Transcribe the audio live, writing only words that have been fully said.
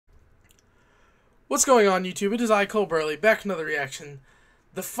What's going on, YouTube? It is I, Cole Burley, back with another reaction.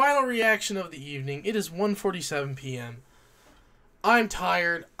 The final reaction of the evening. It is 1:47 p.m. I'm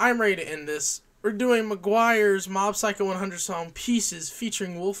tired. I'm ready to end this. We're doing McGwire's Mob Psycho 100 song Pieces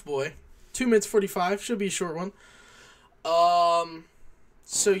featuring Wülf Boy. 2 minutes 45. Should be a short one.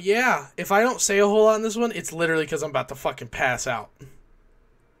 So yeah, if I don't say a whole lot in this one, it's literally because I'm about to fucking pass out.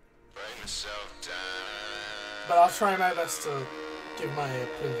 But I'll try my best to give my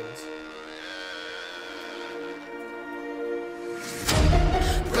opinions.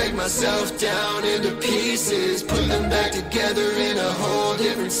 Break myself down into pieces, put them back together in a whole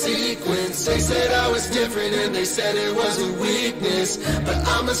different sequence. They said I was different and they said it was a weakness, but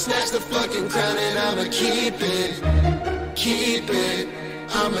I'ma snatch the fucking crown and I'ma keep it,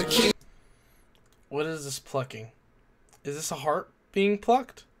 I'ma keep. What is this plucking? Is this a heart being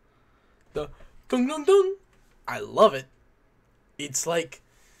plucked? The dung dung dung. I love it. It's like,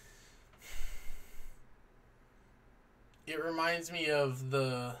 it reminds me of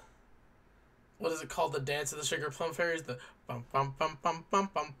the, what is it called? The Dance of the Sugar Plum Fairies? The bum bum bum bum bum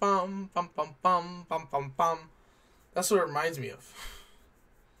bum bum bum bum bum bum bum bum. That's what it reminds me of.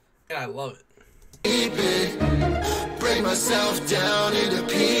 And I love it. Keep it, break myself down into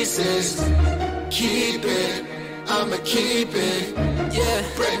pieces. Keep it, I'ma keep it. Yeah,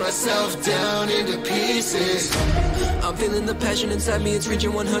 break myself down into pieces. I'm feeling the passion inside me, it's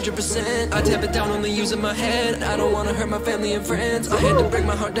reaching 100%. I tap it down, only using my head. I don't wanna hurt my family and friends. I had to break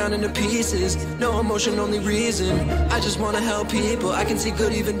my heart down into pieces. No emotion, only reason. I just wanna help people. I can see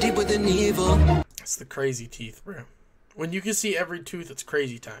good even deep within evil. It's the crazy teeth, bro. When you can see every tooth, it's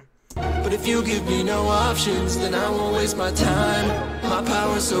crazy time. But if you give me no options, then I won't waste my time. My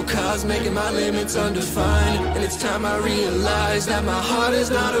power's so cosmic and my limits undefined. And it's time I realize that my heart is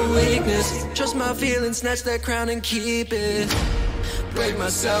not a weakness. Trust my feelings, snatch that crown and keep it. Break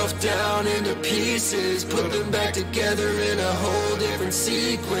myself down into pieces, put them back together in a whole different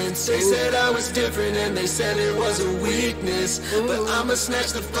sequence. They said I was different and they said it was a weakness, but I'ma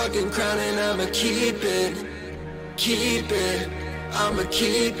snatch the fucking crown and I'ma keep it, I'ma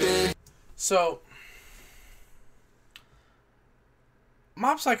keep it. So,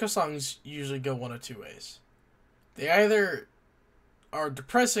 Mob Psycho songs usually go one of two ways. They either are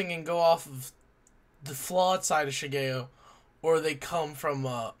depressing and go off of the flawed side of Shigeo, or they come for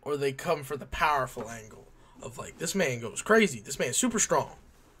the powerful angle of like, this man goes crazy. This man's super strong.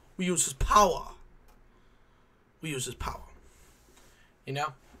 We use his power. You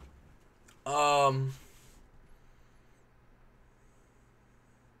know?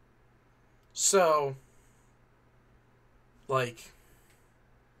 So, like,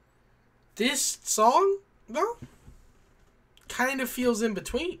 this song, though, kind of feels in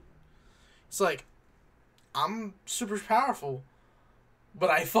between. It's like, I'm super powerful, but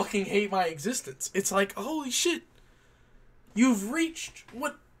I fucking hate my existence. It's like, holy shit, you've reached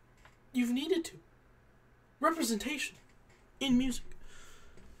what you've needed to. Representation in music.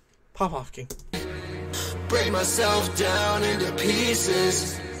 Pop off, King. Break myself down into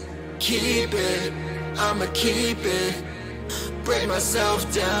pieces. Keep it, I'ma keep it. Break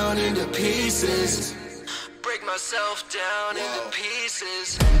myself down into pieces. Break myself down into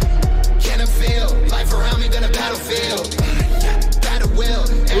pieces. Can I feel life around me than a battlefield? Battle will,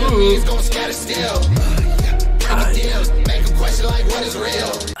 enemies gon' scatter still. Break deals, make them question like what is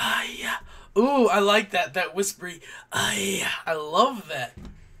real. Ooh, I like that whispery. I love that.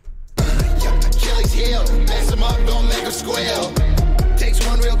 Achilles heel, mess them up, don't make them squeal. Takes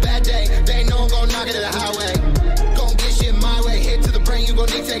one real bad day, they know I'm gon' knock it to the highway. Gon' get shit my way, hit to the brain, you gon'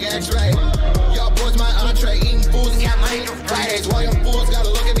 need to take an x-ray. Y'all boys my entree, eating fools and got money for Fridays. While your fools gotta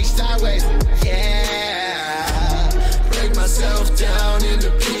look at me sideways. Yeah, break myself down into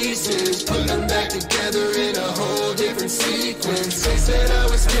pieces, put them back together in a whole different sequence. They said I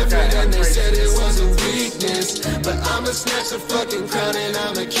was different and they said it was a weakness, but I'ma snatch the fucking crown and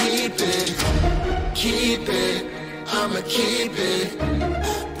I'ma keep it, I'ma keep it.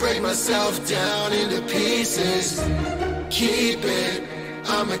 Break myself down into pieces. Keep it,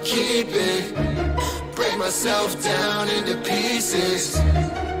 I'ma keep it. Break myself down into pieces.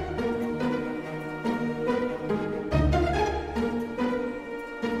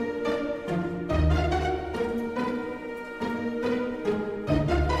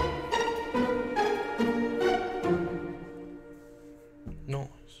 Nice.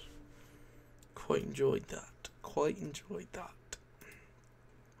 Quite enjoyed that.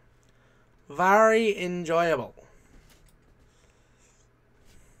 Very enjoyable.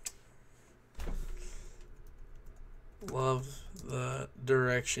 Love the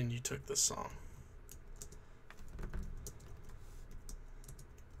direction you took this song.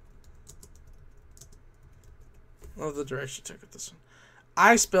 love the direction you took with this one.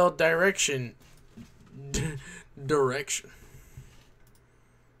 I spelled direction. Direction.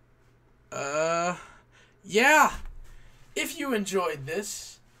 Yeah. If you enjoyed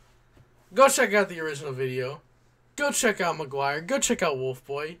this, go check out the original video. Go check out McGwire. Go check out Wülf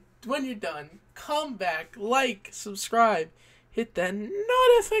Boy. When you're done, come back, like, subscribe, hit that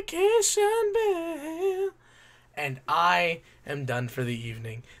notification bell. And I am done for the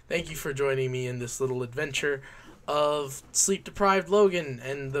evening. Thank you for joining me in this little adventure of sleep-deprived Logan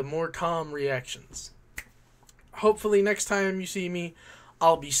and the more calm reactions. Hopefully next time you see me,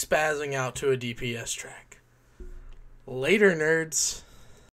 I'll be spazzing out to a DPS track. Later, nerds.